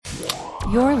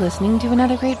You're listening to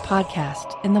another great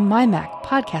podcast in the MyMac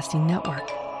Podcasting Network.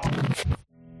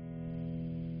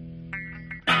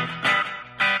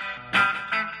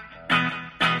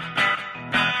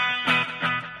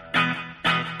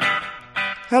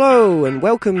 Hello and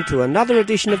welcome to another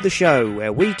edition of the show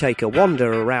where we take a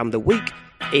wander around the week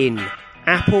in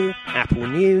Apple, Apple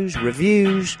News,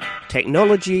 reviews,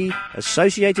 technology,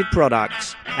 associated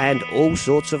products, and all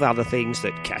sorts of other things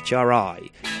that catch our eye.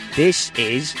 This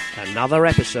is another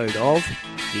episode of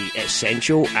the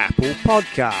Essential Apple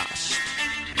Podcast.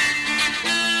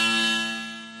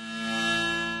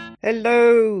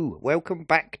 Hello, welcome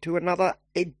back to another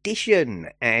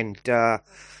edition, and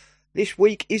this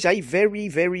week is a very,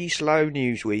 very slow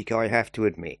news week, I have to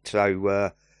admit.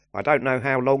 So I don't know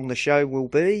how long the show will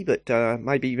be, but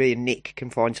maybe me and Nick can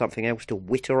find something else to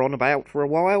witter on about for a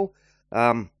while.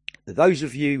 Those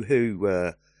of you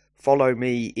who follow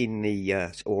me in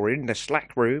the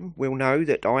Slack room will know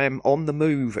that I am on the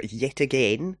move yet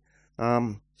again.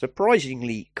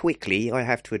 Surprisingly quickly, I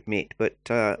have to admit, but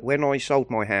when I sold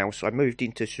my house, I moved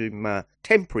into some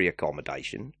temporary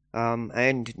accommodation.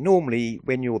 And normally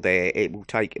when you're there, it will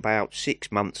take about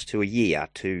 6 months to a year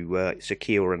to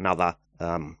secure another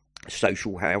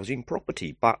social housing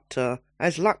property. But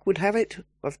as luck would have it,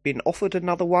 I've been offered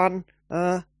another one,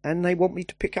 and they want me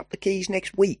to pick up the keys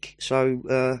next week.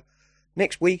 So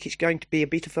next week it's going to be a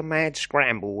bit of a mad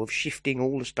scramble of shifting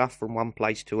all the stuff from one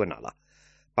place to another.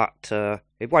 But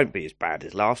it won't be as bad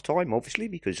as last time, obviously,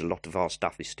 because a lot of our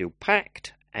stuff is still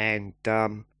packed. And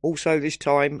also this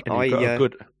time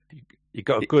You've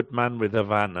got a good man with a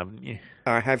van, haven't you?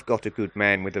 I have got a good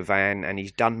man with a van, and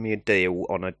he's done me a deal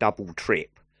on a double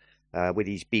trip with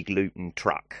his big Luton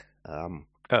truck.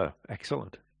 Oh,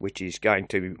 excellent. Which is going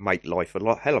to make life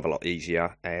hell of a lot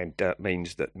easier, and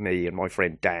means that me and my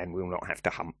friend Dan will not have to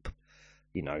hump,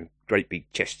 great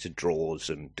big chests of drawers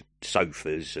and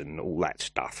sofas and all that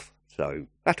stuff. So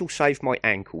that'll save my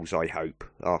ankles, I hope,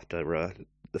 after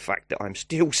the fact that I'm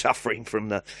still suffering from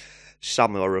the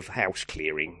summer of house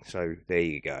clearing. So there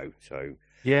you go. So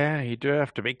yeah, you do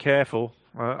have to be careful.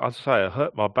 I'd say I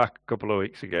hurt my back a couple of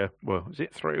weeks ago. Well, was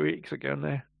it 3 weeks ago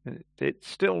now? It's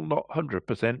still not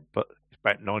 100%, but it's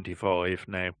about 95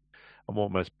 now. I'm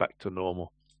almost back to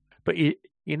normal. But you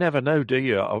never know, do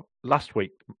you? Last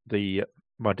week,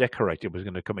 my decorator was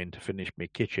going to come in to finish my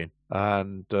kitchen,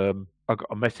 and I got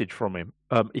a message from him.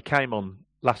 He came on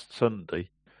last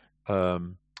Sunday,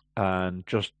 and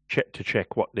just to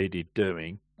check what needed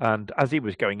doing. And as he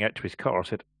was going out to his car, I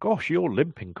said, "Gosh, you're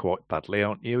limping quite badly,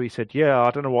 aren't you?" He said, "Yeah,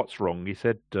 I don't know what's wrong." He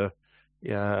said,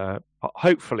 "Yeah,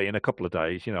 hopefully in a couple of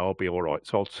days, I'll be all right.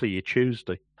 So I'll see you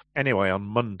Tuesday." Anyway, on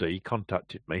Monday, he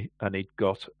contacted me, and he'd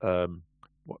got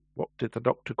what did the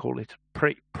doctor call it?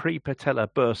 Prepatellar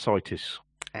bursitis,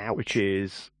 ouch. Which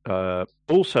is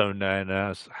also known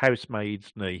as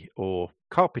housemaid's knee or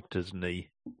carpenter's knee.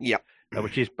 Yep.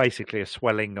 Which is basically a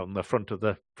swelling on the front of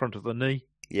the knee.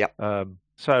 Yep.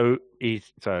 So he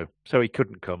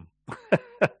couldn't come.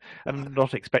 I'm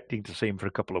not expecting to see him for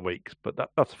a couple of weeks, but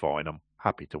that's fine. I'm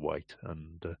happy to wait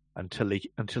and until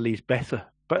he's better.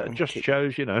 But it just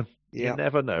shows, you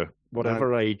never know,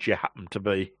 whatever age you happen to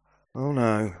be. Oh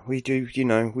no, we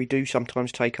do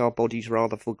sometimes take our bodies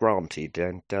rather for granted,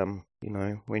 and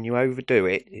when you overdo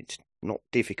it, it's not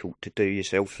difficult to do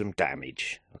yourself some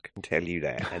damage. I can tell you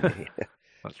that. And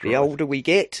the older we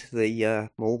get, the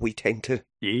more we tend to.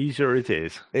 The easier it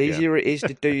is. Easier it is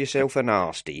to do yourself a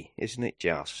nasty, isn't it?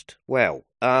 Just well.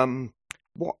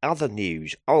 What other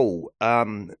news? Oh,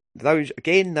 those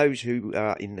who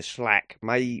are in the Slack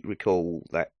may recall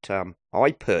that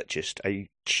I purchased a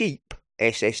cheap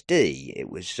SSD. It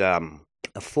was a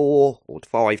 4 or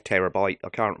 5 terabyte, I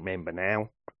can't remember now,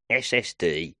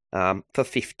 SSD for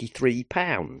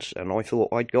 £53, and I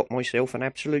thought I'd got myself an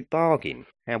absolute bargain.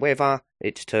 However,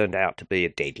 it's turned out to be a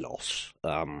dead loss.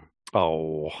 That's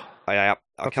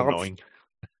can't. Annoying.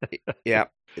 Yeah,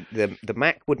 the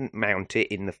Mac wouldn't mount it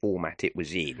in the format it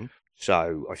was in,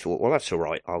 so I thought, well, that's all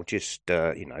right. I'll just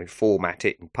format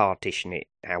it and partition it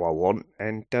how I want,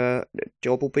 and the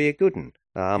job will be a good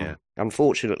one.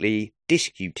 Unfortunately,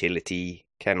 Disk Utility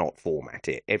cannot format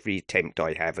it. Every attempt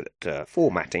I have at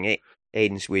formatting it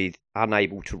ends with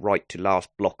unable to write to last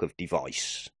block of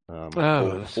device,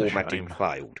 or formatting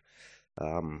failed.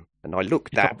 And I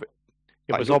looked at.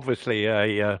 It was obviously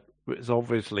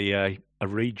a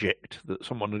reject that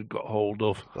someone had got hold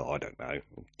of. Oh, I don't know,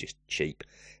 just cheap.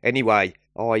 Anyway,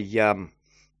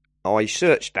 I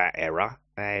searched that error,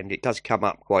 and it does come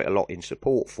up quite a lot in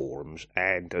support forums.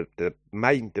 And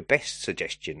the best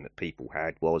suggestion that people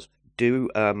had was do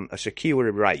a secure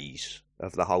erase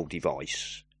of the whole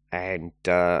device, and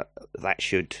that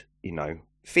should,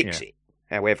 fix it.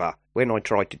 However, when I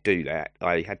tried to do that,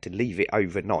 I had to leave it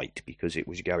overnight because it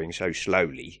was going so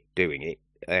slowly doing it,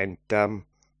 and then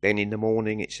in the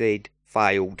morning it said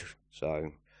failed.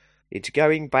 So it's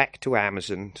going back to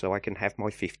Amazon so I can have my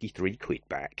 53 quid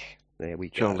back. There we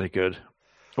go. Jolly good.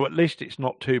 Well, at least it's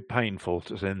not too painful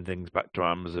to send things back to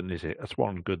Amazon, is it? That's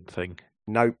one good thing.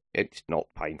 No, it's not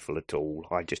painful at all.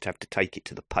 I just have to take it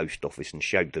to the post office and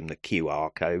show them the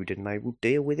QR code, and they will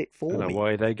deal with it for me. And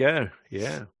away they go,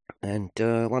 yeah. And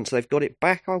once they've got it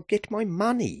back, I'll get my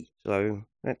money. So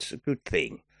that's a good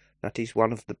thing. That is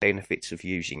one of the benefits of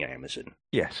using Amazon.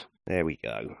 Yes. There we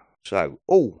go. So,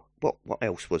 what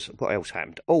else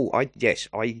happened? I've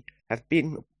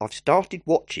started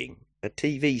watching a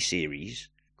TV series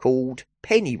called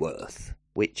Pennyworth,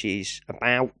 which is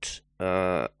about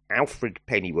Alfred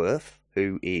Pennyworth,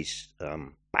 who is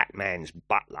Batman's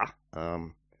butler,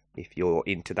 if you're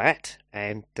into that,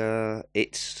 and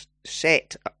it's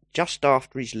set just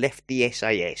after he's left the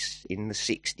SAS in the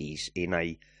 60s in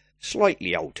a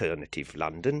slightly alternative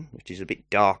London, which is a bit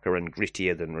darker and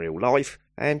grittier than real life,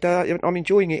 and I'm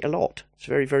enjoying it a lot. It's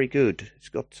very, very good. It's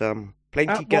got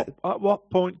plenty... At what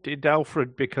point did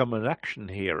Alfred become an action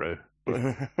hero?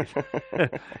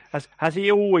 Has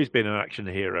he always been an action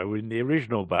hero in the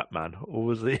original Batman, or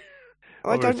was he?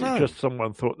 I don't know. Just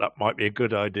someone thought that might be a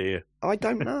good idea. I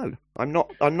don't know. I'm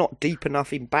not deep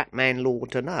enough in Batman lore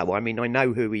to know. I mean, I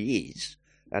know who he is,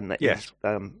 and that yes,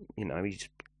 he's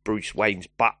Bruce Wayne's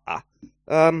butler.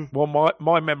 Well,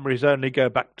 my memories only go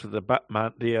back to the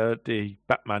Batman, the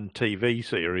Batman TV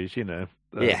series. Yeah.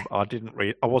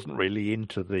 I wasn't really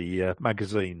into the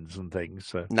magazines and things.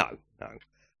 So. No.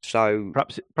 So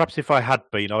perhaps if I had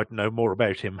been, I'd know more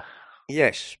about him.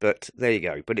 Yes, but there you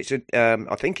go. But it's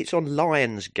I think it's on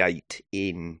Lionsgate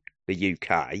in the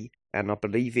UK, and I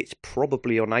believe it's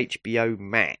probably on HBO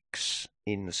Max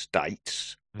in the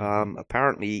States. Mm-hmm.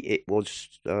 Apparently, it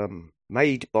was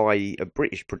made by a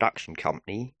British production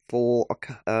company for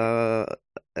a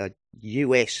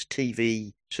US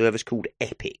TV service called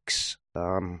Epix.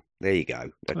 There you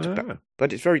go.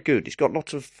 But it's very good. It's got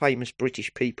lots of famous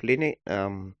British people in it.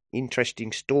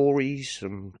 Interesting stories,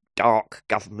 some dark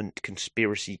government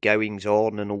conspiracy goings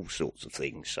on, and all sorts of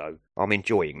things. So I'm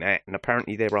enjoying that. And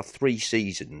apparently there are 3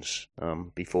 seasons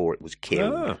before it was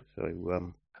killed.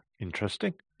 So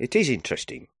interesting. It is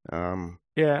interesting.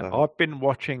 I've been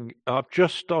watching. I've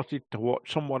just started to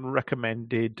watch. Someone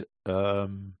recommended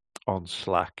on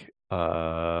Slack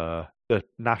the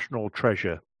National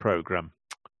Treasure program.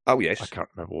 Oh yes, I can't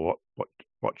remember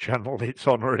what channel it's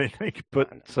on or anything, but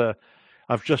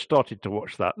I've just started to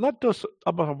watch that. That does.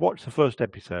 I've watched the first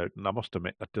episode, and I must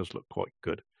admit that does look quite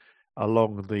good,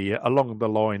 along the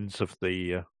lines of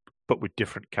the, but with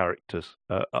different characters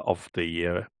of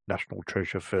the National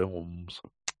Treasure films.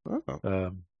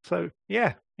 Oh. So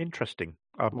yeah, interesting.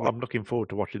 I'm looking forward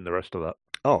to watching the rest of that.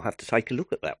 I'll have to take a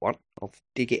look at that one. I'll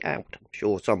dig it out. I'm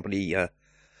sure somebody.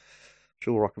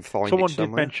 Sure, I can find Someone it somewhere.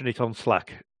 Someone did mention it on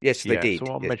Slack. Yes, they did.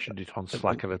 Someone mentioned it on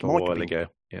Slack a little while ago.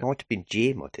 Yeah. Might have been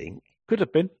Jim, I think. Could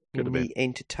have been. The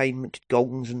Entertainment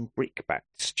Gongs and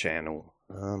Brickbats channel.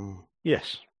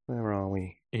 Yes. Where are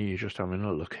we? You're just having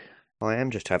a look. I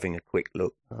am just having a quick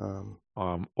look.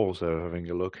 I'm also having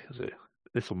a look.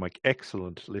 This will make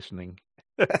excellent listening.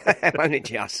 Won't it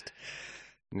just?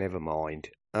 Never mind.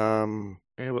 There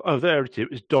it is. It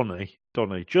was Donny.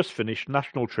 Donny just finished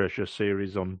National Treasure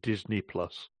series on Disney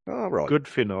Plus. Oh, right. Good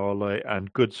finale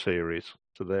and good series.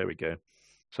 So there we go.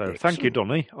 So Excellent. Thank you,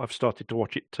 Donny. I've started to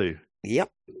watch it too. Yep.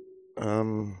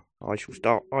 I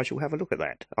shall have a look at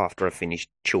that after I've finished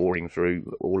choring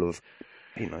through all of,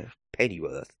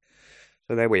 Pennyworth.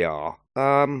 So there we are.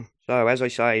 So as I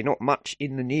say, not much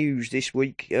in the news this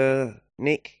week,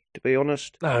 Nick, to be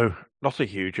honest. No, not a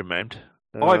huge amount.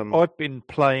 I've been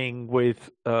playing with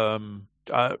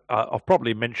I've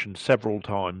probably mentioned several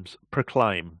times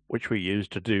Proclaim, which we use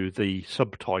to do the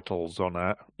subtitles on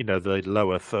our, the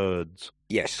lower thirds.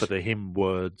 Yes. For the hymn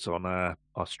words on our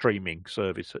streaming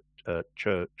service at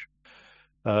church.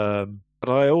 But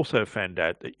I also found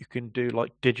out that you can do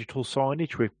like digital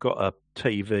signage. We've got a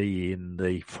TV in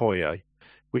the foyer,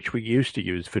 which we used to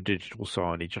use for digital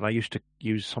signage, and I used to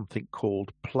use something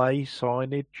called Play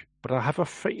Signage. But I have a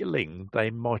feeling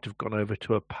they might have gone over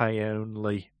to a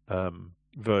pay-only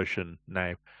version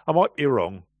now. I might be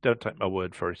wrong. Don't take my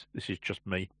word for it. This is just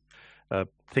me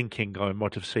thinking I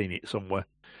might have seen it somewhere.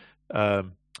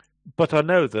 But I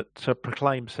know that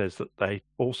Proclaim says that they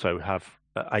also have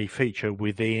a feature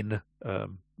within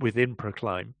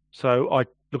Proclaim. So I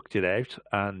looked it out,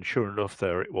 and sure enough,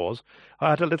 there it was.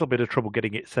 I had a little bit of trouble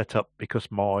getting it set up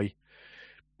because my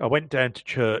I went down to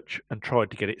church and tried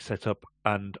to get it set up,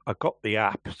 and I got the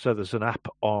app. So there's an app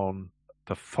on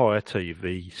the Fire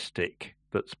TV stick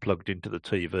that's plugged into the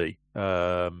TV.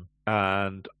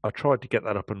 And I tried to get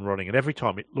that up and running, and every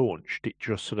time it launched, it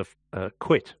just sort of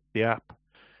quit the app.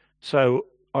 So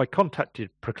I contacted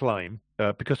Proclaim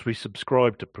because we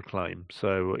subscribe to Proclaim.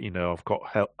 So, I've got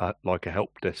like a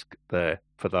help desk there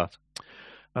for that.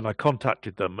 And I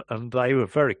contacted them, and they were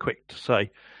very quick to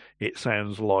say, it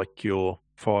sounds like your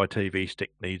Fire TV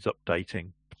stick needs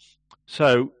updating.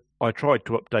 So I tried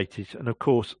to update it, and of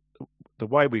course, the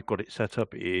way we've got it set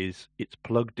up is it's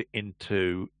plugged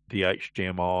into the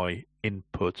HDMI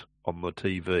input on the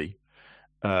TV,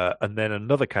 and then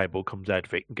another cable comes out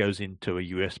of it and goes into a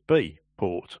USB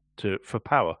port for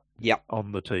power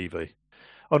on the TV.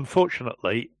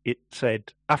 Unfortunately, it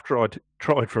said, after I'd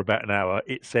tried for about an hour,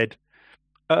 it said,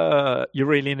 you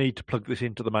really need to plug this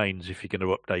into the mains if you're going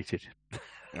to update it.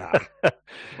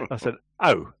 I said,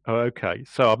 oh, okay.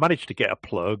 So I managed to get a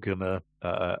plug and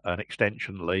an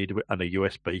extension lead and a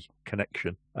USB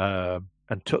connection,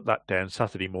 and took that down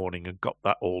Saturday morning and got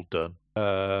that all done.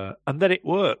 And then it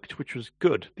worked, which was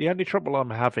good. The only trouble I'm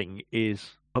having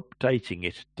is updating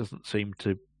it doesn't seem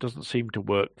to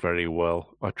work very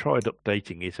well. I tried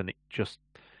updating it, and it just,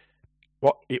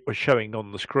 what it was showing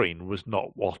on the screen was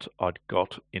not what I'd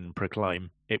got in Proclaim.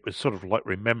 It was sort of like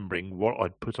remembering what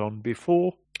I'd put on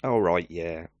before. Oh, right,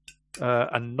 yeah.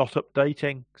 And not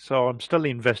updating. So I'm still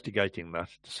investigating that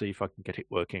to see if I can get it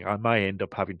working. I may end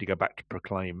up having to go back to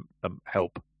Proclaim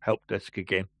help desk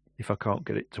again if I can't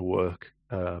get it to work.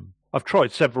 I've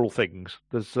tried several things.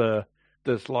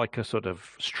 There's like a sort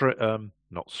of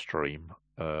not stream.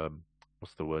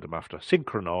 What's the word I'm after?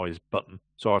 Synchronize button.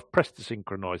 So I've pressed the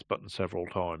synchronize button several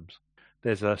times.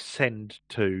 There's a send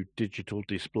to digital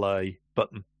display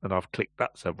button, and I've clicked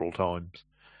that several times,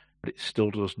 but it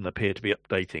still doesn't appear to be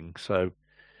updating. So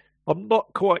I'm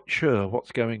not quite sure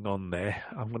what's going on there.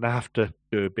 I'm going to have to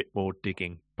do a bit more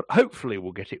digging, but hopefully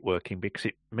we'll get it working, because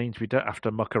it means we don't have to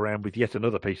muck around with yet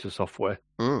another piece of software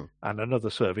and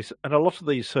another service. And a lot of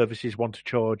these services want to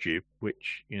charge you,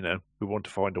 which, we want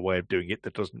to find a way of doing it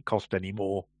that doesn't cost any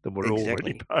more than we're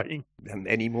already paying. And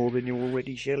any more than you're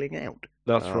already shelling out.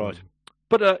 That's right.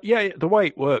 But the way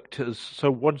it worked is,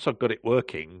 so once I've got it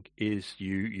working, is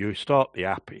you start the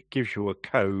app, it gives you a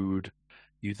code.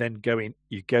 You then go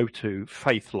to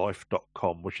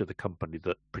faithlife.com, which are the company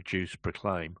that produce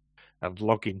Proclaim, and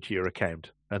log into your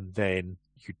account, and then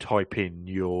you type in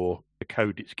the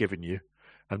code it's given you,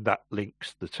 and that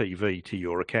links the TV to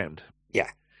your account.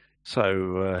 Yeah.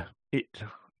 So it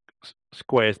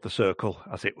squares the circle,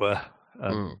 as it were,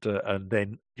 and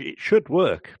then it should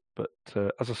work. But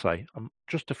as I say,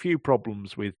 just a few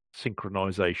problems with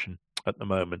synchronization at the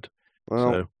moment.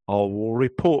 Well, so I will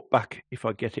report back if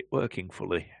I get it working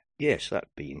fully. Yes, that'd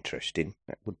be interesting.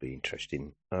 That would be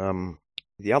interesting.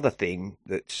 The other thing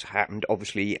that's happened,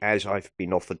 obviously, as I've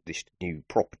been offered this new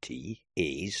property,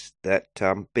 is that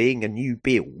being a new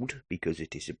build, because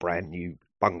it is a brand new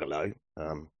bungalow.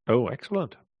 Oh,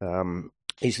 excellent.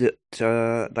 Is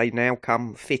that they now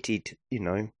come fitted,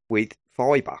 with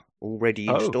fibre already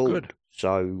installed. Oh, good.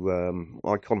 So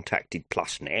I contacted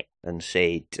PlusNet and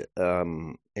said,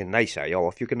 and they say,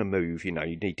 if you're going to move, you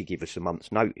need to give us a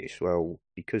month's notice. Well,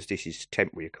 because this is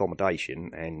temporary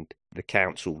accommodation and the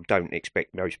council don't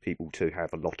expect most people to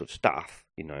have a lot of stuff,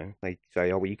 they say,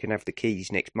 you can have the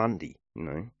keys next Monday,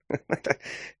 want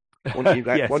you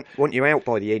Yes. want you out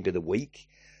by the end of the week.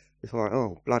 It's like,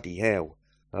 oh, bloody hell.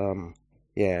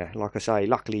 Yeah, like I say,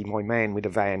 luckily my man with a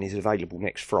van is available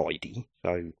next Friday,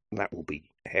 so that will be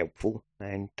helpful.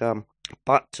 And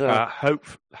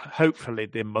hopefully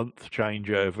the month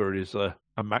changeover is a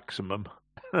maximum,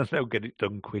 and they'll get it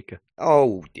done quicker.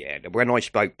 Oh yeah, when I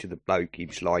spoke to the bloke, he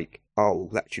was like, "Oh,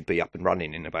 that should be up and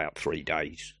running in about 3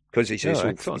 days because it's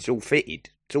all fitted.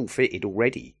 It's all fitted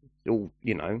already. It's all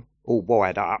all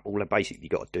wired up. All I basically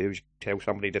got to do is tell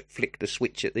somebody to flick the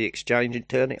switch at the exchange and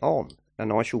turn it on."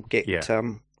 And I shall get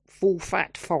full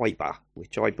fat fibre,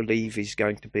 which I believe is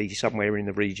going to be somewhere in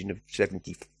the region of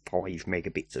 75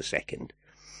 megabits a second.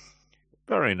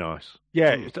 Very nice.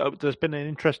 Yeah, there's been an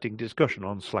interesting discussion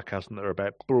on Slack, hasn't there,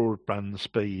 about broadband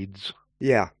speeds?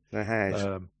 Yeah, there has.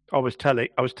 I was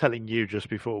telling you just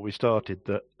before we started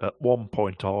that at one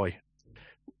point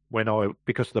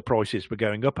because the prices were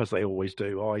going up as they always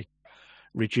do, I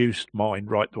reduced mine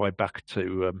right the way back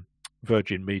to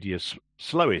Virgin Media's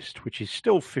slowest, which is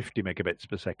still 50 megabits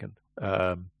per second.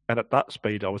 And at that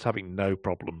speed, I was having no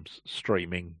problems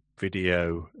streaming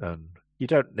video and, you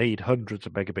don't need hundreds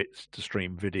of megabits to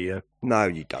stream video. No,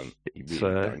 you don't. You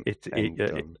It's really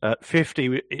don't. at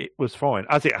 50 it was fine.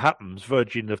 As it happens,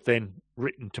 Virgin have then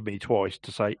written to me twice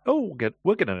to say, "Oh,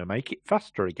 we're going to make it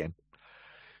faster again."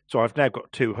 So I've now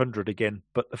got 200 again.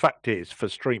 But the fact is, for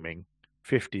streaming,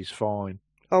 50's fine.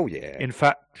 Oh yeah. In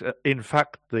fact,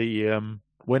 the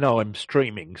when I'm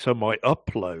streaming, so my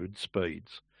upload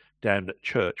speeds down at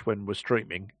church when we're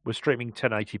streaming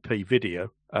 1080p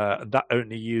video, and that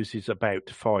only uses about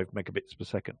 5 megabits per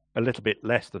second, a little bit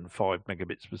less than 5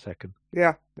 megabits per second.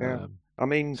 Yeah. I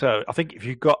mean, so I think if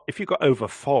you've got over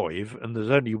 5 and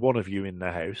there's only one of you in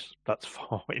the house, that's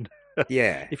fine.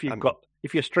 Yeah.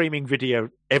 If you're streaming video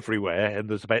everywhere and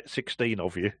there's about 16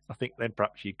 of you, I think then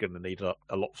perhaps you're going to need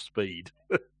a lot of speed.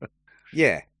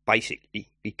 Yeah,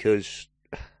 basically, because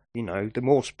the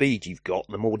more speed you've got,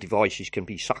 the more devices can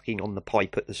be sucking on the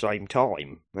pipe at the same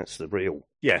time. That's the real.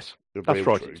 Yes, that's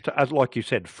right. It's as like you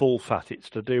said, full fat. It's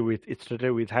to do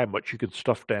with how much you can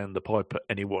stuff down the pipe at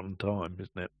any one time,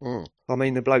 isn't it? Mm. I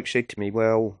mean, the bloke said to me,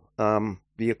 "Well,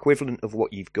 the equivalent of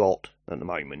what you've got at the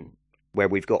moment, where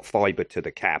we've got fibre to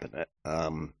the cabinet,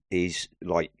 is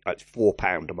like it's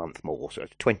 £4 a month more, so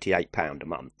it's £28 a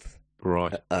month.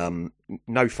 Right.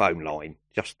 No phone line,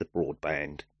 just the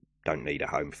broadband. Don't need a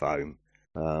home phone,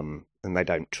 and they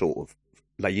don't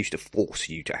they used to force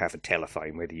you to have a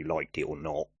telephone whether you liked it or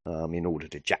not, in order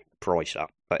to jack the price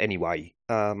up. But anyway,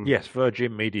 yes,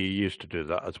 Virgin Media used to do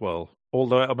that as well.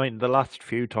 Although, I mean, the last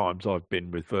few times I've been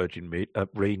with Virgin Media,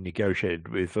 renegotiated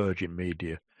with Virgin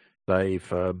Media,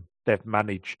 they've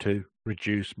managed to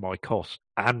reduce my cost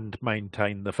and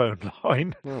maintain the phone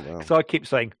line. Because I keep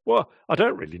saying, well, I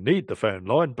don't really need the phone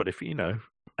line, but if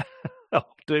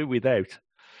I'll do without.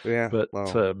 Yeah, but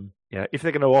if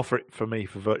they're going to offer it for me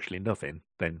for virtually nothing,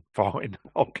 then fine,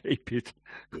 I'll keep it.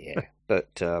 Yeah,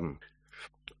 but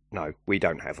no, we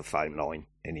don't have a phone line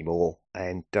anymore,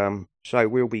 and so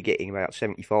we'll be getting about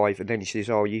 75. And then he says,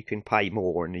 "Oh, you can pay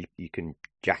more, and you can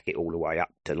jack it all the way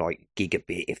up to like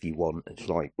gigabit if you want." It's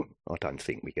like, I don't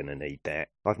think we're going to need that.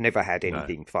 I've never had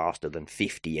anything faster than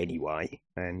 50 anyway,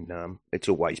 and it's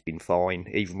always been fine.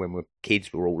 Even when we're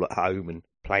kids, we're all at home and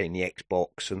playing the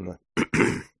Xbox and the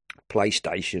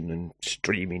PlayStation and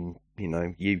streaming,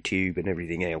 YouTube and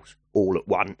everything else all at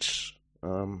once.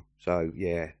 So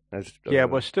yeah,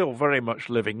 we're still very much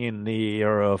living in the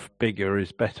era of bigger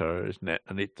is better, isn't it?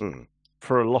 And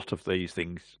for a lot of these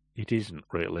things, it isn't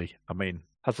really. I mean,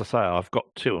 as I say, I've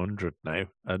got 200 now,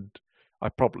 and I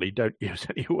probably don't use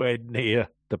anywhere near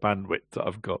the bandwidth that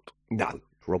I've got. No,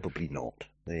 probably not.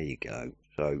 There you go.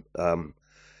 So,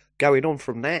 going on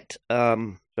from that,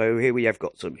 so here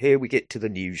we get to the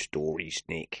news stories,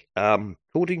 Nick.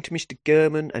 According to Mr.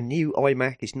 Gurman, a new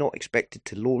iMac is not expected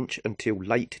to launch until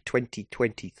late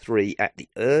 2023 at the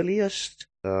earliest.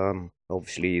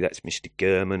 Obviously, that's Mr.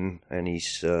 Gurman and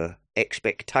his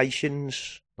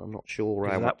expectations. I'm not sure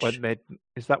how much.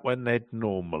 Is that when they'd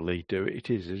normally do it? It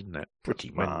is, isn't it? Pretty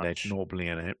much. When they'd normally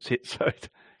announce it. So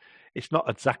it's not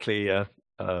exactly a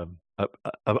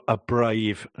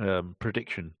brave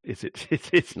prediction, is it?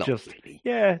 It's not just really.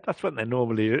 Yeah, that's when they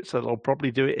normally do it. So they'll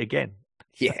probably do it again.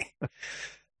 Yeah,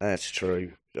 that's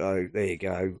true. So there you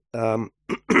go.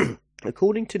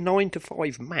 According to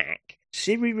 9to5Mac,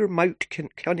 Siri remote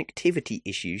connectivity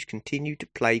issues continue to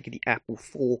plague the Apple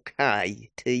 4K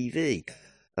TV,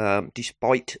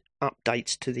 despite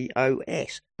updates to the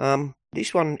OS.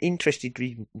 This one interested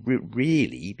me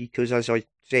really because, as I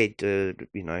said,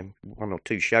 1 or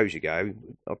 2 shows ago,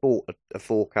 I bought a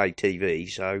 4K TV,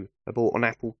 so I bought an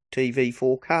Apple TV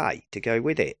 4K to go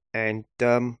with it, and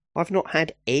I've not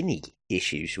had any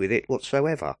issues with it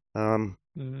whatsoever.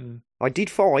 I did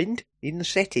find in the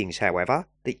settings, however,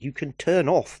 that you can turn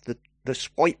off the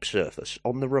swipe surface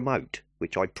on the remote,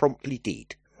 which I promptly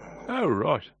did. Oh,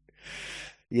 right.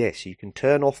 Yes, you can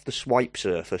turn off the swipe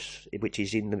surface, which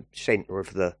is in the centre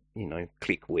of the,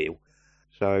 click wheel.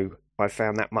 So I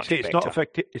found that much better.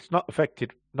 It's not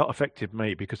affected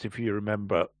me, because if you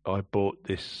remember, I bought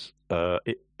this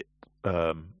 4K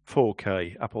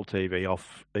Apple TV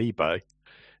off eBay,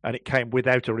 and it came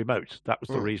without a remote. That was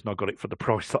the reason I got it for the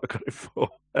price that I got it for.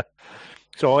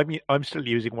 So I'm still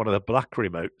using one of the black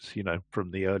remotes,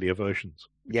 from the earlier versions,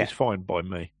 which is fine by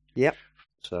me. Yep.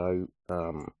 So,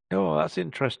 that's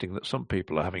interesting that some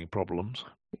people are having problems.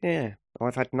 Yeah,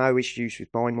 I've had no issues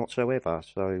with mine whatsoever,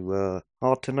 so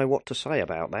hard to know what to say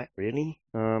about that, really.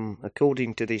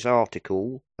 According to this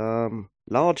article,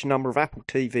 large number of Apple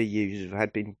TV users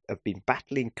have been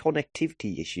battling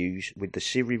connectivity issues with the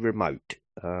Siri remote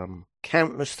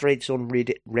Countless threads on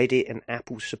Reddit and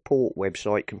Apple's support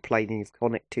website complaining of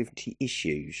connectivity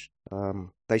issues.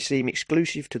 They seem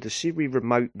exclusive to the Siri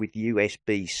remote with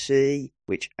USB-C,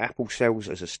 which Apple sells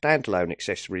as a standalone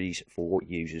accessories for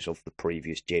users of the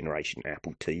previous generation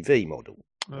Apple TV model.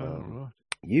 Right.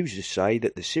 Users say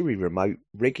that the Siri remote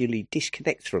regularly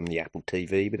disconnects from the Apple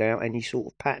TV without any sort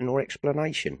of pattern or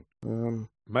explanation.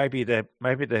 Maybe they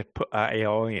put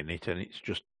AI in it, and it's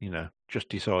just just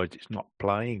decides it's not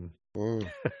playing.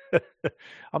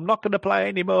 I'm not going to play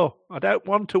anymore. I don't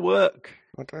want to work.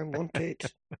 I don't want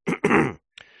it.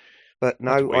 But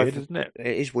no, That's weird, isn't it?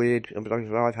 It is weird.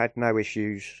 I've had no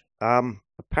issues.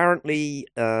 Apparently,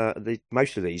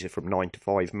 most of these are from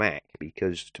 9to5Mac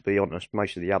because, to be honest,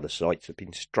 most of the other sites have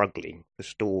been struggling for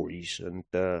stories, and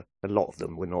a lot of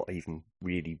them were not even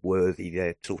really worthy.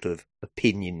 They're sort of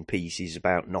opinion pieces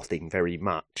about nothing very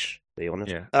much, to be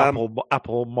honest. Yeah,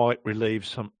 Apple might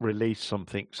release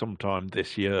something sometime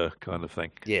this year, kind of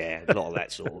thing. Yeah, a lot of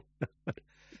that sort of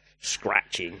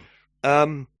scratching.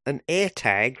 An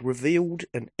AirTag revealed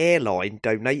an airline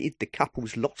donated the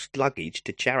couple's lost luggage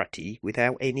to charity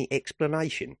without any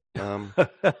explanation.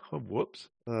 Whoops.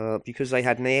 Because they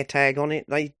had an AirTag on it,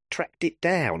 they tracked it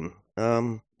down.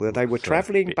 Where they were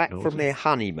travelling back from their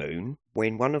honeymoon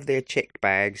when one of their checked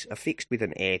bags affixed with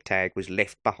an AirTag was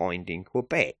left behind in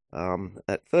Quebec.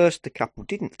 At first, the couple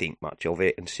didn't think much of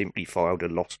it and simply filed a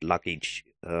lost luggage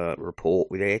report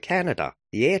with Air Canada.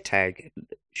 The AirTag,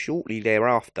 shortly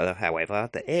thereafter, however,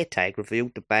 the AirTag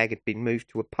revealed the bag had been moved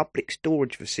to a public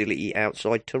storage facility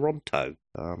outside Toronto.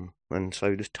 And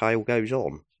so the tale goes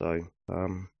on. So,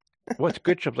 well, it's a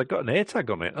good job they got an AirTag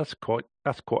on it. That's quite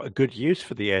a good use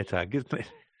for the AirTag, isn't it?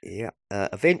 Yeah.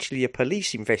 Eventually, a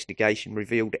police investigation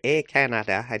revealed Air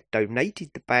Canada had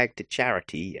donated the bag to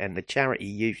charity, and the charity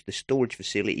used the storage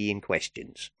facility in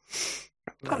questions.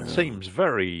 That seems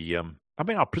very. I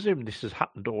mean, I presume this has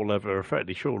happened all over a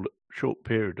fairly short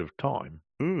period of time.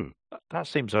 That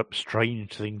seems a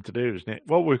strange thing to do, isn't it?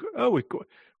 Well, we've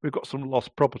got some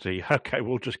lost property. Okay,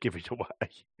 we'll just give it away.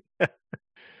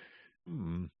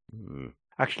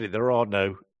 Actually, there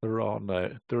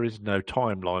is no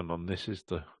timeline on this.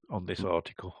 On this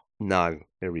article? No,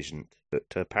 there isn't. But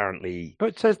apparently,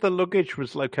 it says the luggage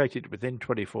was located within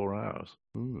 24 hours.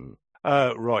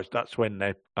 Right, that's when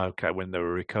they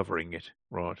were recovering it.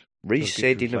 Right. Reese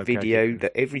said in a video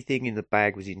that everything in the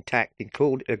bag was intact,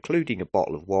 including a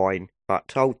bottle of wine, but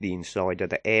told the insider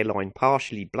the airline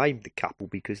partially blamed the couple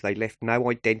because they left no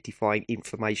identifying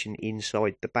information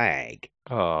inside the bag.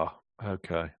 Ah,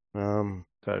 okay.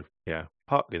 So, yeah,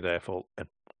 partly their fault then.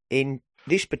 In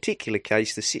this particular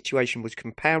case, the situation was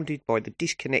compounded by the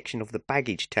disconnection of the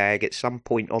baggage tag at some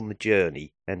point on the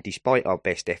journey, and despite our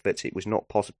best efforts, it was not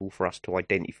possible for us to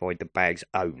identify the bag's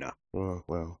owner.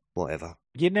 Well, whatever.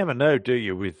 You never know, do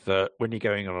you, with when you're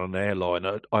going on an airline?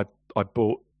 I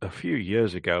bought a few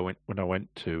years ago when I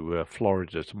went to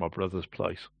Florida to my brother's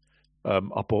place.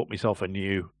 I bought myself a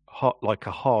new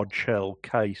hard shell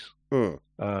case.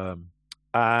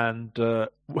 And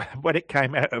when it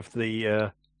came out of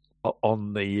the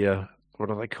on the what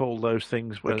do they call those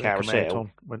things where the they carousel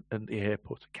come out on the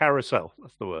airport? Carousel,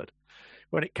 that's the word.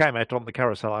 When it came out on the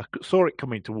carousel, I saw it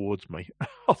coming towards me.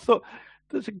 I thought,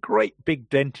 there's a great big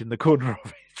dent in the corner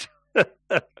of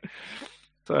it.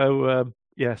 So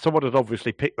yeah, someone had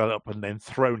obviously picked that up and then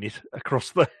thrown it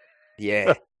across the.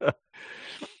 Yeah.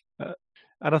 And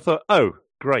I thought, oh,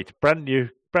 great, brand new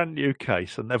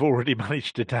case, and they've already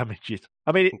managed to damage it.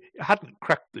 I mean, it hadn't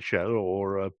cracked the shell,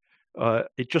 or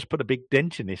it just put a big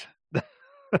dent in it.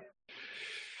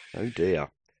 Oh dear.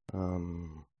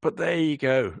 But there you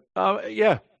go.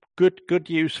 Yeah, good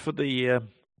use for the.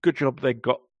 Good job they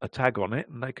got a tag on it,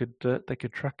 and they could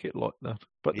track it like that.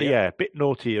 But yeah, a bit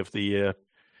naughty of the.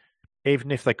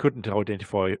 Even if they couldn't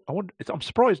identify it, I'm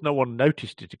surprised no one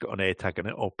noticed it got an AirTag on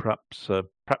it, or perhaps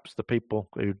the people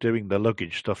who are doing the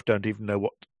luggage stuff don't even know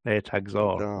what AirTags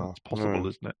are. That's possible,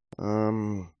 isn't it?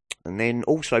 And then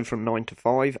also from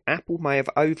 9to5, Apple may have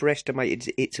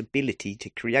overestimated its ability to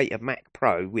create a Mac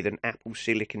Pro with an Apple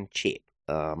Silicon chip.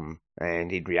 And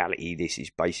in reality, this is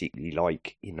basically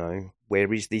like,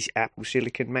 where is this Apple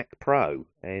Silicon Mac Pro,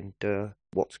 and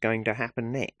what's going to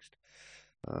happen next?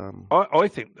 I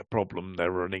think the problem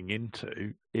they're running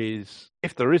into is,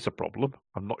 if there is a problem,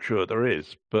 I'm not sure there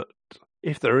is, but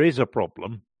if there is a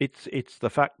problem, it's the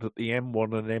fact that the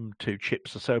M1 and M2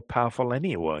 chips are so powerful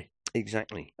anyway.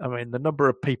 Exactly. I mean, the number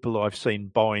of people I've seen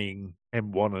buying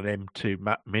M1 and M2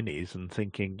 Mac Minis and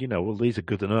thinking, well, these are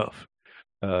good enough.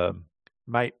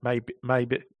 Maybe,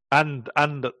 and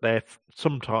that they're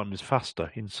sometimes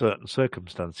faster in certain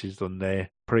circumstances than their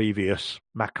previous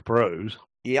Mac Pros.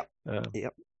 Yep. Um,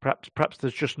 Yep. Perhaps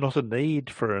there's just not a need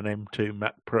for an M2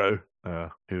 Mac Pro.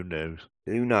 Who knows?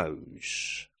 Who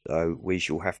knows? So we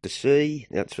shall have to see.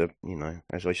 That's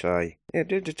as I say,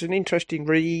 it's an interesting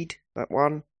read, that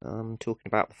one. Talking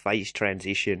about the phase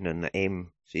transition and the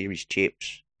M series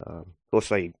chips. Of course,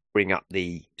 they bring up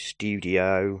the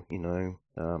Studio,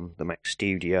 the Mac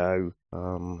Studio.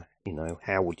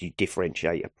 How would you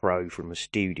differentiate a Pro from a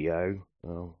Studio?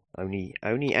 Well, only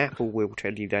Apple will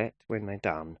tell you that when they're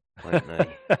done, won't they?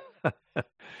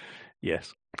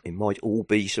 Yes. It might all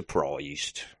be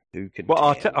surprised. Who can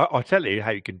Well, tell? I'll tell you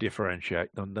how you can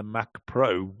differentiate them. The Mac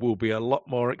Pro will be a lot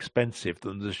more expensive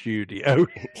than the Studio.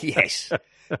 Yes.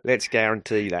 Let's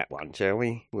guarantee that one, shall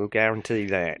we? We'll guarantee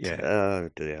that. Yeah. Oh,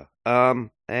 dear.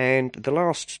 And the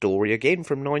last story, again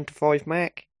from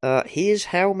 9to5Mac. Here's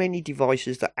how many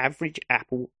devices the average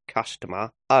Apple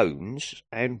customer owns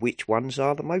and which ones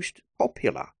are the most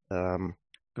popular. With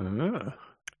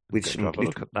some have a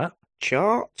look at that.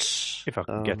 charts. If I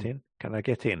can get in. Can I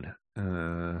get in?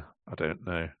 I don't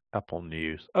know. Apple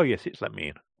News. Oh, yes, it's let me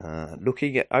in.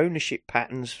 Looking at ownership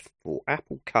patterns for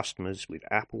Apple customers, with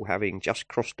Apple having just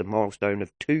crossed the milestone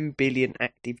of 2 billion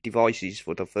active devices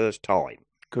for the first time.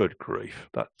 Good grief.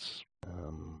 That's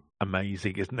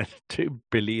amazing, isn't it? 2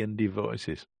 billion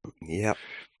devices. Yep.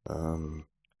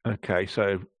 Okay,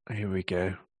 so here we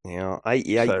go. Yeah,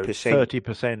 88%. So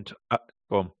 30%.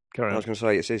 Go on. I was going to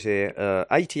say, it says here,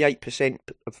 88%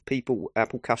 of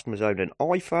Apple customers own an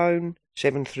iPhone,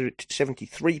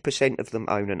 73% of them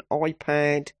own an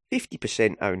iPad,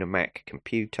 50% own a Mac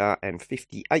computer, and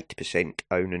 58%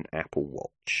 own an Apple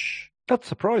Watch. That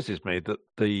surprises me that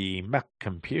the Mac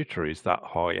computer is that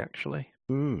high, actually.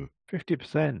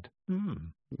 50%.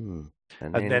 And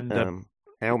then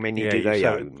how many do they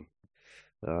own?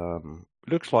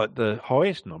 Looks like the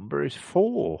highest number is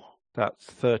 4. That's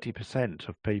 30%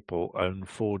 of people own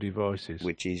 4 devices.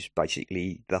 Which is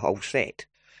basically the whole set.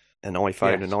 An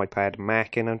iPhone, Yes. an iPad,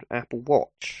 Mac, and an Apple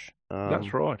Watch.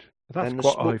 That's right. That's and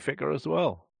quite a high figure as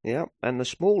well. Yeah, and the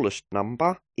smallest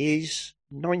number is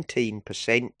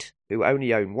 19% who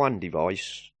only own one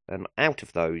device, and out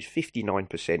of those,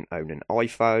 59% own an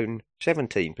iPhone,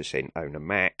 17% own a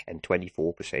Mac, and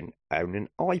 24% own an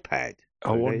iPad.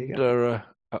 I wonder.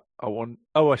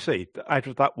 I see. Out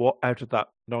of that, 19%?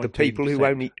 The people who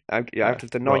only out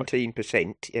of the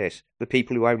 19%, yes, the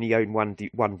people who only own one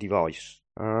device.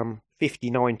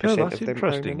 59% of them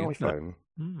own an iPhone.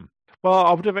 Well,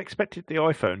 I would have expected the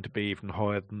iPhone to be even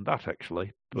higher than that,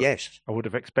 actually. But yes. I would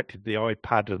have expected the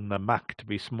iPad and the Mac to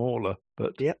be smaller.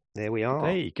 But yep, there we are.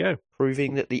 There you go.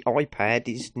 Proving that the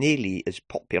iPad is nearly as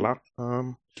popular,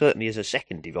 certainly as a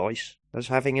second device, as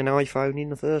having an iPhone in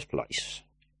the first place.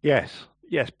 Yes,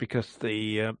 because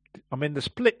the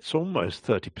split's almost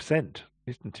 30%,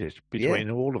 isn't it,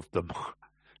 between all of them?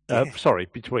 Sorry,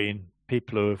 between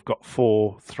people who have got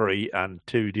 4, 3, and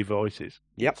 2 devices.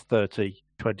 Yep. It's 30,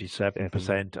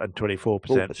 27%, and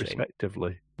 24%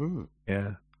 respectively.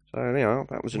 Yeah. So there,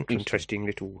 that was an interesting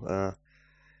little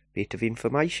bit of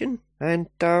information, and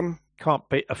can't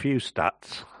beat a few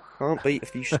stats. Can't beat a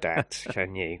few stats,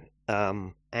 can you?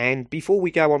 And before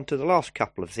we go on to the last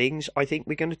couple of things, I think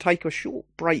we're going to take a short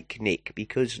break, Nick,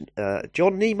 because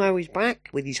John Nemo is back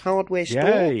with his hardware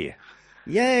store.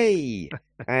 Yay!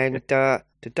 And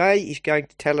today he's going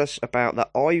to tell us about the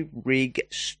iRig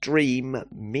Stream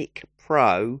Mic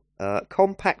Pro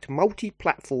compact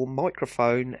multi-platform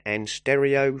microphone and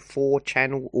stereo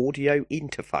 4-channel audio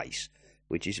interface,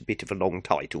 which is a bit of a long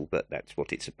title, but that's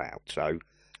what it's about. So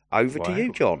over to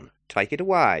you, John. Take it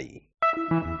away.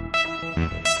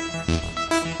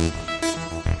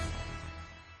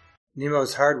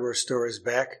 Nemo's hardware store is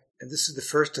back, and this is the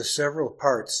first of several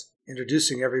parts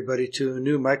introducing everybody to a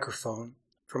new microphone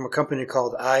from a company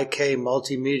called IK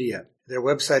Multimedia. Their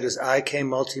website is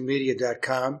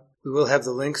ikmultimedia.com. We will have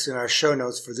the links in our show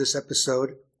notes for this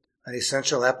episode on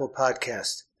Essential Apple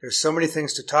Podcast. There's so many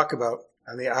things to talk about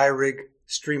on the iRig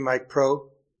Stream Mic Pro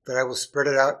that I will spread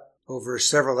it out over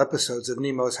several episodes of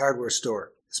Nemo's hardware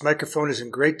store. This microphone is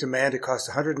in great demand. It costs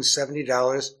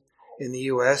 $170 in the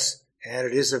U.S., and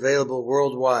it is available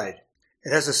worldwide.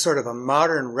 It has a sort of a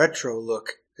modern retro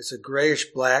look. It's a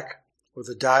grayish black with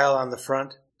a dial on the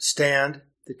front stand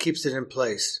that keeps it in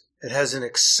place. It has an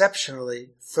exceptionally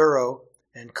thorough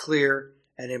and clear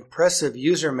and impressive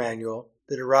user manual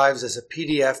that arrives as a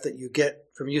PDF that you get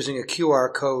from using a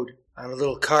QR code on a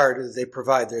little card that they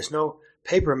provide. There's no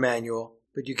paper manual,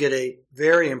 but you get a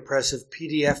very impressive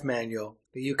PDF manual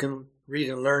that you can read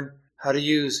and learn how to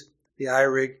use the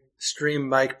iRig Stream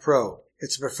Mic Pro.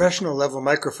 It's a professional level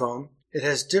microphone. It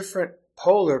has different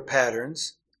polar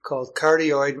patterns called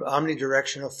Cardioid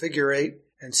Omnidirectional Figure 8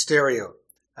 and Stereo.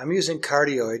 I'm using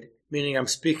cardioid, meaning I'm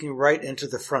speaking right into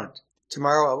the front.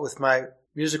 Tomorrow with my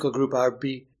musical group, I'll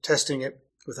be testing it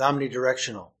with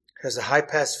omnidirectional. It has a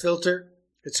high-pass filter.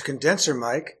 It's a condenser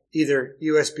mic, either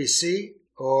USB-C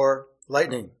or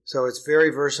Lightning. So it's very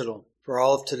versatile for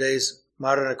all of today's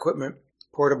modern equipment,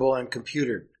 portable and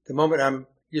computer. At the moment I'm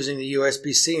using the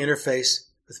USB-C interface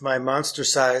with my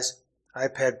monster-size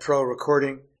iPad Pro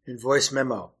recording in voice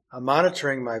memo. I'm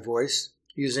monitoring my voice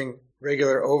using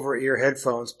regular over-ear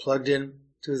headphones plugged in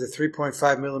to the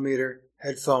 3.5 millimeter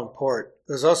headphone port.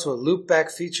 There's also a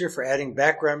loopback feature for adding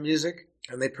background music,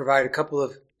 and they provide a couple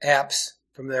of apps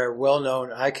from their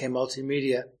well-known IK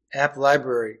Multimedia app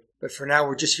library. But for now,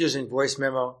 we're just using voice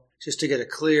memo just to get a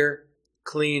clear,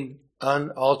 clean,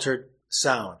 unaltered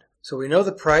sound. So we know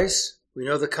the price, we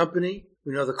know the company,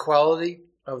 we know the quality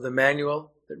of the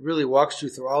manual that really walks you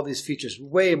through all these features,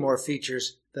 way more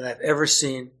features than I've ever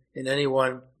seen in any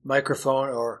one microphone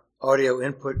or audio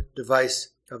input device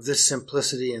of this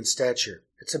simplicity and stature.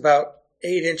 It's about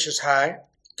 8 inches high,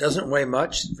 doesn't weigh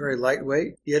much, very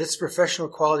lightweight, yet it's a professional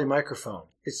quality microphone.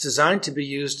 It's designed to be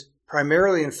used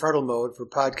primarily in frontal mode for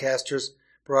podcasters,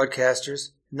 broadcasters,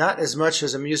 not as much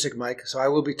as a music mic, so I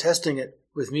will be testing it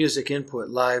with music input,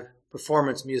 live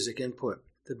performance music input.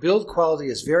 The build quality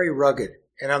is very rugged,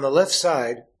 and on the left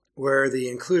side, where the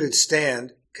included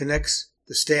stand connects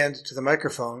the stand to the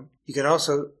microphone, you can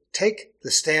also take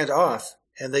the stand off,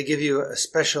 and they give you a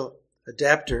special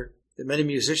adapter that many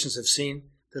musicians have seen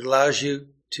that allows you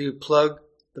to plug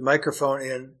the microphone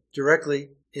in directly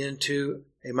into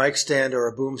a mic stand or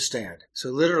a boom stand. So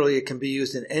literally it can be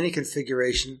used in any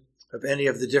configuration of any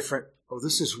of the different... Oh,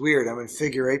 this is weird. I'm in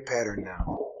figure 8 pattern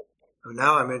now. Oh,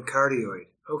 now I'm in cardioid.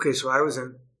 Okay, so I was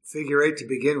in figure 8 to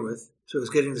begin with, so it was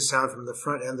getting the sound from the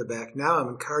front and the back. Now I'm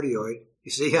in cardioid.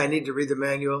 You see, I need to read the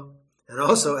manual and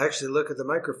also actually look at the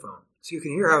microphone. So you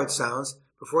can hear how it sounds.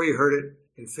 Before you heard it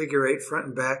in figure 8, front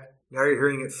and back. Now you're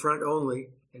hearing it front only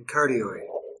in cardioid.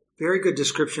 Very good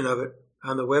description of it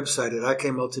on the website at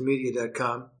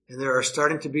ikmultimedia.com. And there are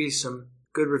starting to be some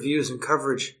good reviews and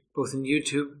coverage both in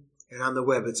YouTube and on the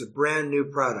web. It's a brand new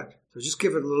product. So just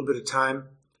give it a little bit of time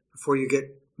before you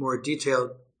get more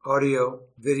detailed audio,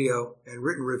 video, and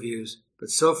written reviews. But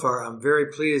so far, I'm very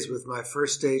pleased with my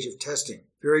first stage of testing.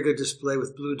 Very good display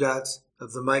with blue dots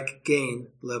of the mic gain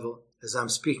level as I'm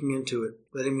speaking into it,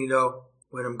 letting me know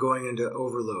when I'm going into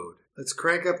overload. Let's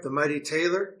crank up the Mighty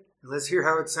Taylor, and let's hear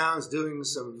how it sounds doing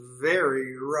some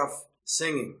very rough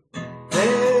singing.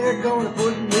 They're gonna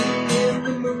put me in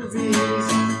the movies.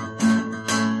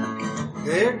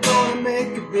 They're gonna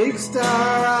make a big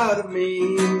star out of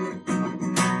me.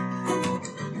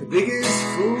 The biggest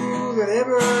fool that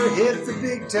ever hit the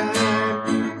big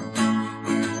time.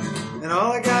 And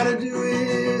all I gotta do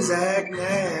is act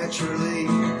naturally.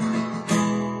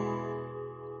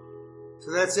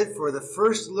 So that's it for the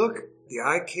first look at the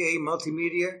IK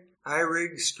Multimedia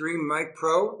iRig Stream Mic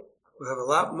Pro. We'll have a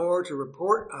lot more to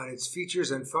report on its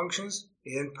features and functions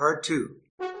in part 2.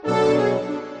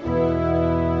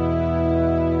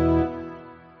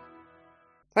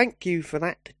 Thank you for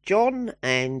that, John,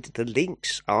 and the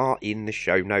links are in the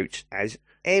show notes as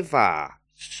ever.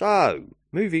 So,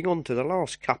 moving on to the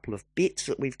last couple of bits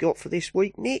that we've got for this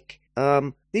week, Nick.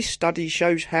 This study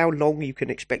shows how long you can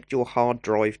expect your hard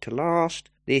drive to last.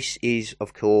 This is,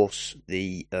 of course,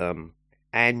 the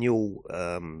annual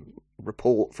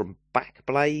report from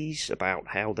Backblaze about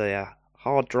how their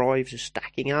hard drives are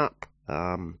stacking up,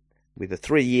 with a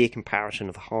 3-year comparison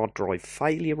of hard drive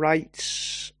failure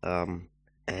rates, and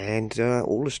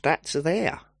all the stats are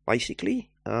there, basically.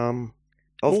 All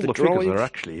the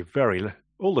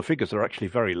figures are actually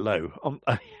very low, aren't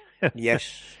they?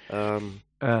 Yes.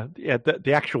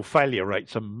 The actual failure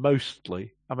rates are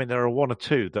mostly, I mean, there are 1 or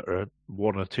 2 that are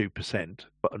 1 or 2%,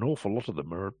 but an awful lot of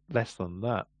them are less than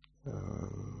that.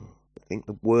 I think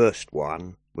the worst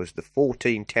one was the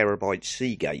 14 terabyte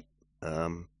Seagate.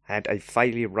 Had a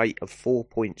failure rate of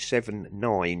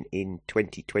 4.79 in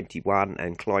 2021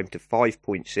 and climbed to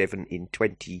 5.7 in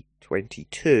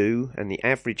 2022, and the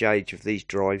average age of these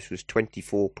drives was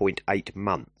 24.8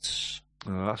 months.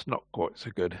 That's not quite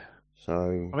so good. So, I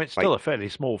mean, it's still a fairly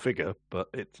small figure, but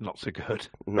it's not so good.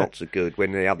 Not so good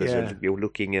when the others are, you're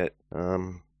looking at...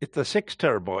 It's the 6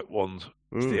 terabyte ones.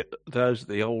 Those are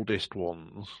the oldest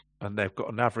ones, and they've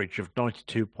got an average of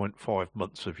 92.5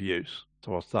 months of use.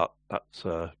 So what's that? That's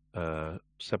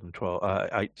 7, 12,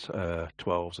 8,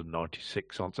 12s and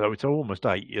 96 on. So it's almost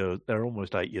 8 years. They're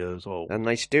almost 8 years old, and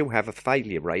they still have a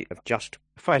failure rate of just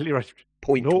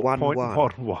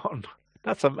 0.11.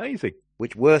 That's amazing.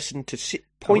 which worsened to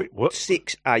Oh, it wo-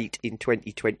 0.68 in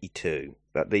 2022.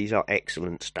 But these are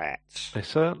excellent stats. They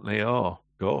certainly are.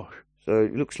 Gosh. So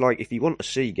it looks like if you want a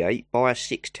Seagate, buy a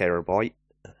 6 terabyte,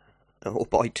 or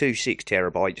buy 2 6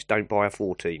 terabytes, don't buy a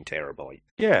 14 terabyte.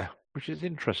 Yeah, which is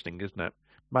interesting, isn't it?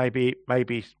 Maybe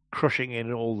crushing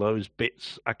in all those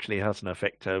bits actually has an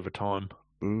effect over time.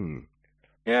 Mm.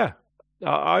 Yeah,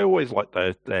 I always like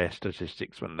their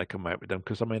statistics when they come out with them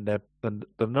because I mean the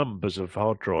numbers of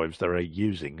hard drives they're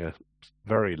using are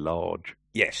very large.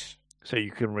 Yes, So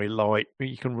you can rely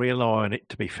on it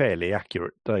to be fairly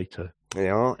accurate data. they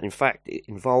are. In fact, the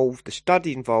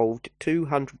study involved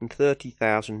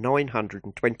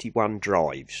 230,921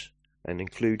 drives and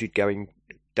included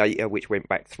data which went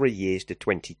back 3 years to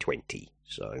 2020.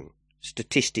 So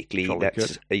statistically, Jolly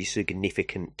that's good. a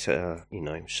significant,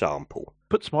 sample.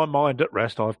 Puts my mind at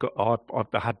rest. I've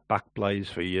had Backblaze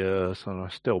for years, and I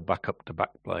still back up to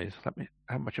Backblaze.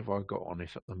 How much have I got on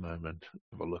it at the moment?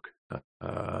 Have a look.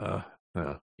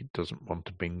 No, it doesn't want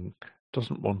to bring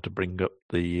up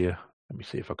the. Let me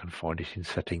see if I can find it in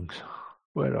settings.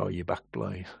 Where are you,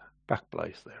 Backblaze?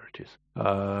 Backblaze, there it is.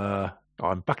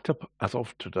 I'm backed up as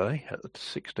of today at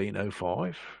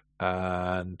 1605,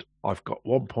 and I've got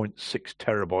 1.6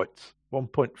 terabytes,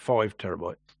 1.5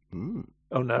 terabytes. Mm.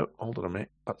 Oh no, hold on a minute.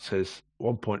 That says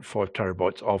 1.5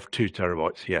 terabytes of 2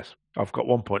 terabytes. Yes, I've got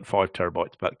 1.5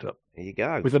 terabytes backed up There you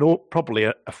go. with probably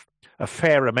a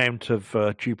fair amount of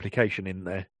duplication in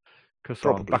there because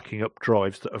I'm Probably. backing up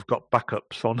drives that have got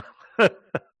backups on.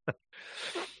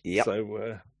 Yep.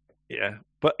 So yeah,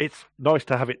 but it's nice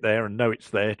to have it there and know it's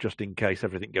there just in case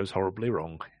everything goes horribly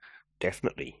wrong.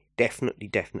 Definitely, Nick.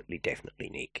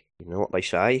 You know what they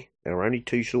say? There are only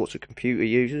two sorts of computer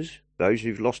users: those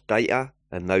who've lost data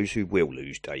and those who will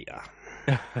lose data.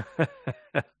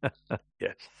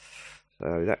 Yes.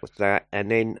 So that was that.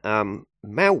 And then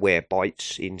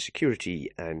Malwarebytes in security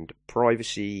and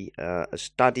privacy. A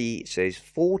study says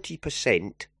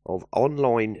 40% of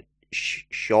online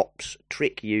shops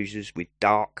trick users with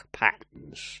dark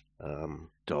patterns.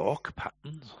 Dark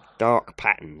patterns? Dark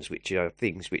patterns, which are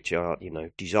things which are,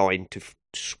 designed to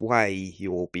sway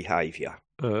your behaviour.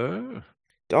 Oh.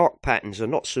 Dark patterns are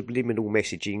not subliminal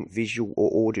messaging, visual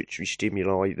or auditory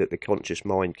stimuli that the conscious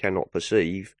mind cannot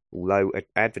perceive, although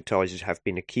advertisers have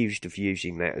been accused of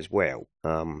using that as well.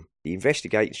 The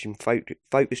investigation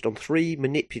focused on 3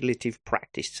 manipulative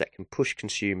practices that can push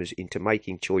consumers into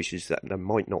making choices that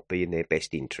might not be in their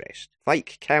best interest.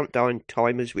 Fake countdown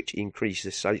timers, which increase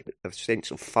the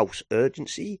sense of false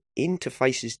urgency.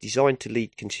 Interfaces designed to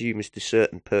lead consumers to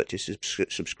certain purchase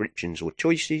subscriptions or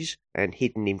choices. And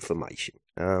hidden information.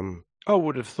 I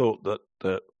would have thought that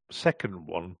the second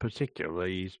one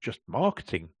particularly is just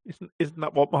marketing. Isn't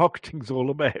that what marketing's all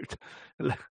about?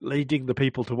 Leading the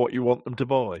people to what you want them to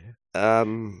buy.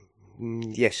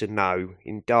 Yes and no.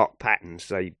 In dark patterns,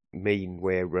 they mean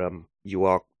where you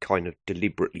are kind of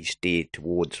deliberately steered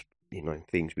towards,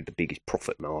 things with the biggest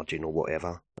profit margin or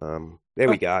whatever. There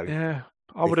we go. Yeah,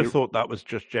 I would have thought that was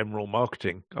just general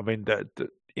marketing. I mean,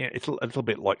 it's a little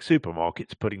bit like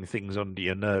supermarkets putting things under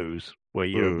your nose where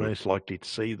you're most likely to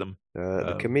see them.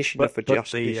 The Commissioner for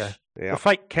Justice. The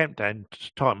fake countdown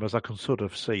timers, I can sort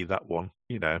of see that one,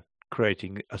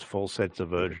 creating a false sense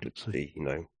of urgency.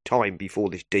 Time before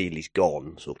this deal is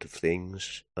gone sort of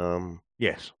things.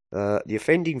 Yes. The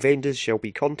offending vendors shall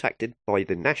be contacted by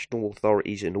the national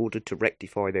authorities in order to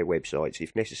rectify their websites.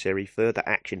 If necessary, further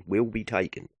action will be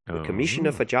taken. The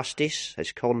Commissioner for Justice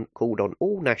has called on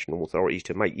all national authorities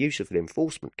to make use of their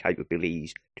enforcement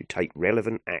capabilities to take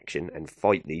relevant action and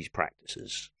fight these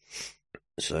practices.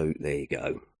 So there you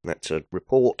go. That's a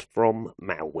report from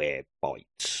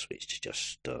Malwarebytes, which is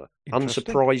just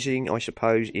unsurprising, I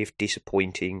suppose, if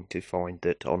disappointing to find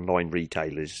that online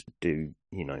retailers do,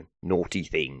 naughty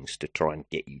things to try and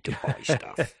get you to buy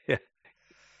stuff.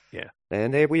 Yeah.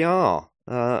 And there we are.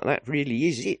 That really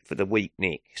is it for the week,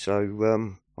 Nick.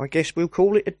 So I guess we'll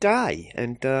call it a day,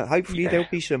 and hopefully there'll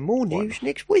be some more news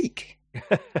next week.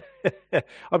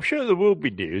 I'm sure there will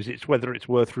be news. It's whether it's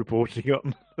worth reporting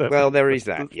on. Well, there is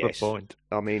that, That's yes. the point.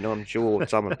 I mean, I'm sure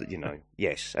some of the,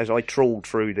 yes, as I trawled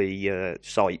through the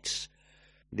sites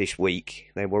this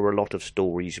week, there were a lot of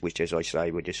stories which, as I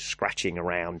say, were just scratching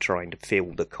around trying to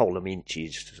fill the column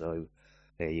inches. So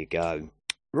there you go.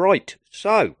 Right,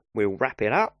 so we'll wrap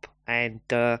it up. And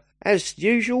as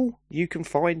usual, you can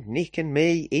find Nick and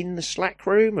me in the Slack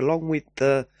room along with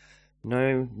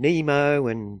Nemo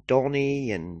and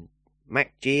Donnie and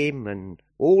Mac Jim and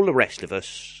all the rest of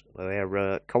us,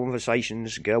 where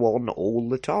conversations go on all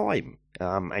the time.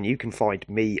 And you can find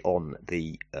me on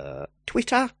the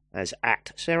Twitter as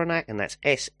 @Serenak, and that's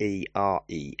SERENAK.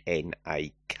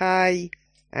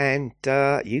 And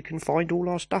you can find all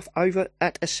our stuff over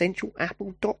at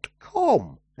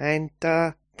essentialapple.com. And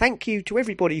thank you to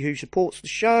everybody who supports the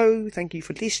show. Thank you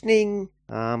for listening.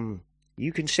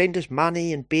 You can send us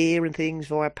money and beer and things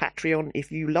via Patreon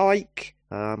if you like.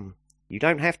 You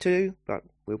don't have to, but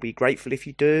we'll be grateful if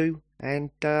you do.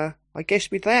 And I guess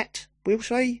with that, we'll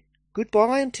say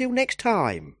goodbye until next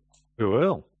time. We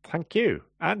will. Thank you,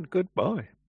 and goodbye.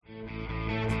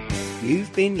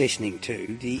 You've been listening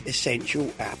to the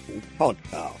Essential Apple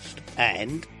podcast,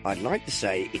 and I'd like to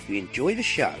say if you enjoy the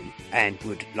show and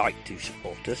would like to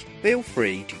support us, feel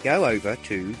free to go over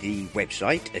to the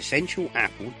website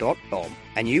essentialapple.com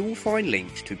and you will find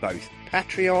links to both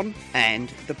Patreon and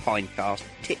the Pinecast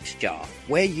Tips Jar,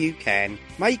 where you can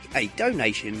make a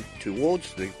donation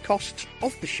towards the costs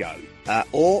of the show,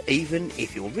 or even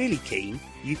if you're really keen,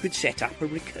 you could set up a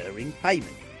recurring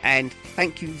payment. And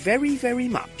thank you very, very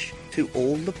much to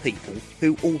all the people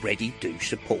who already do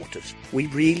support us. We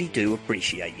really do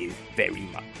appreciate you very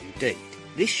much indeed.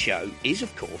 This show is,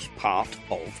 of course, part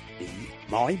of the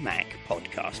My Mac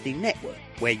Podcasting Network,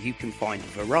 where you can find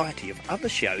a variety of other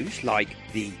shows like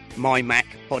the My Mac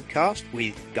Podcast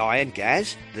with Guy and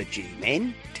Gaz, the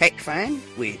G-Men, Tech Fan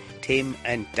with Tim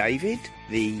and David,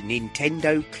 the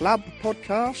Nintendo Club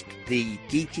Podcast, the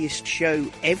Geekiest Show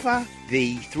Ever,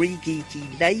 the Three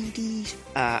Geeky Ladies,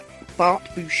 Bart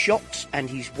Bouchotts and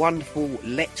his wonderful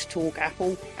Let's Talk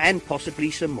Apple, and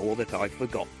possibly some more that I've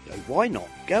forgotten. So why not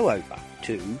go over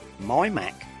to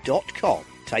mymac.com,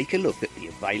 take a look at the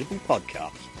available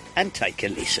podcasts, and take a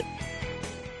listen.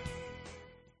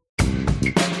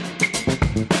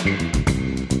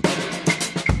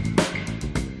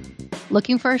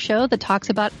 Looking for a show that talks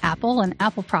about Apple and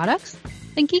Apple products?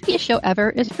 Then Geekiest Show Ever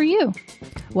is for you.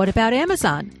 What about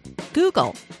Amazon?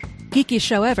 Google. Geekiest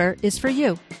Show Ever is for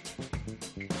you.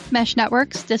 Mesh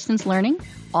networks, distance learning,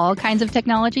 all kinds of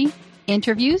technology,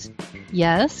 interviews.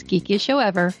 Yes, Geekiest Show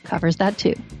Ever covers that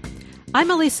too.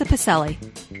 I'm Elisa Pacelli.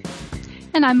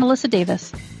 And I'm Melissa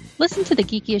Davis. Listen to the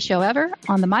Geekiest Show Ever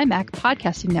on the My Mac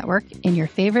Podcasting Network in your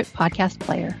favorite podcast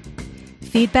player.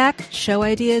 Feedback, show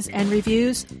ideas, and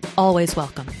reviews, always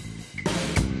welcome.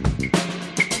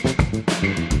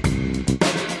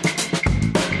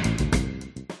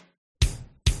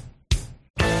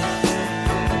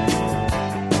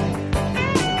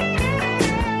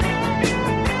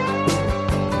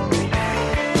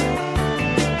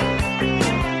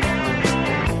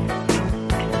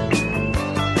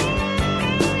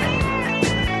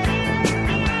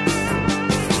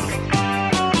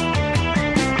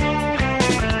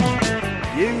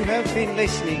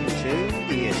 Listening to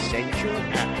the Essential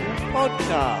Apple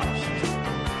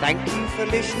Podcast. Thank you for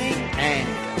listening,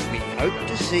 and we hope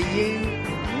to see you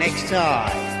next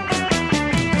time.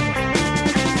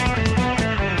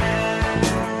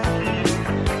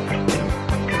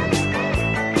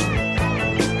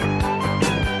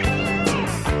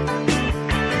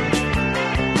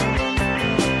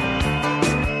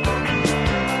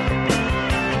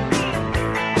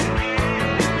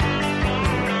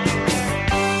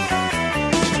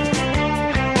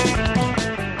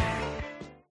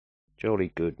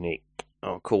 Jolly good, Nick.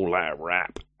 I'll call that a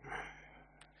wrap.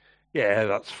 Yeah,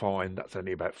 that's fine. That's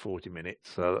only about 40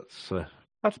 minutes, so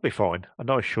that'll be fine. A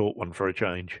nice short one for a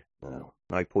change. No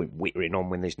point whittering on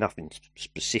when there's nothing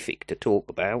specific to talk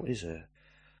about, is there?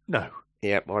 No.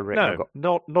 Yeah, I reckon.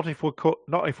 No, not if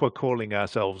we're calling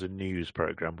ourselves a news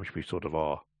program, which we sort of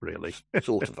are, really.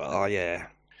 Sort of are, yeah.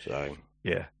 So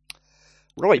yeah,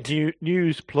 right.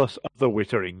 News plus other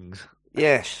witterings.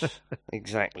 Yes,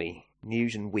 exactly.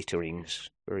 News and witterings.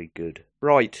 Very good.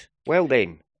 Right. Well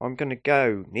then, I'm going to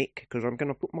go, Nick, because I'm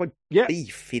going to put my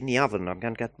beef in the oven. I'm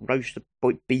going to go roast a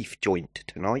beef joint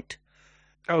tonight.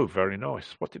 Oh, very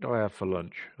nice. What did I have for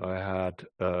lunch? I had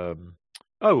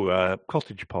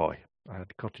cottage pie. I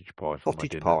had cottage pie for my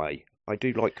dinner. Cottage pie. I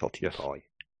do like cottage pie.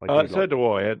 So do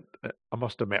I. I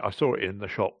must admit, I saw it in the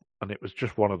shop, and it was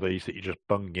just one of these that you just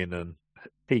bung in and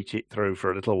heat it through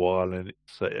for a little while, and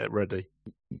it's ready.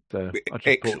 So I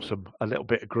just brought a little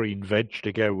bit of green veg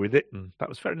to go with it, and that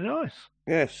was very nice.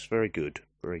 Yes, very good,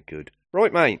 very good.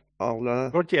 Right, mate. I'll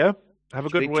right, yeah. Have a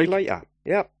good week. See you later.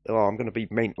 Yep. Oh, I'm going to be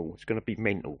mental. It's going to be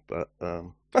mental, but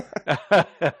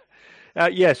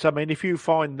yes. I mean, if you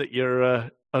find that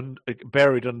you're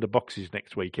buried under boxes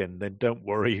next weekend, then don't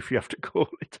worry if you have to call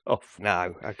it off.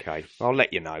 No, okay. I'll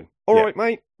let you know. All right,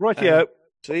 mate. Right, yeah.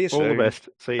 See you soon. All the best.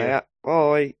 See you.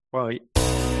 Bye. Bye.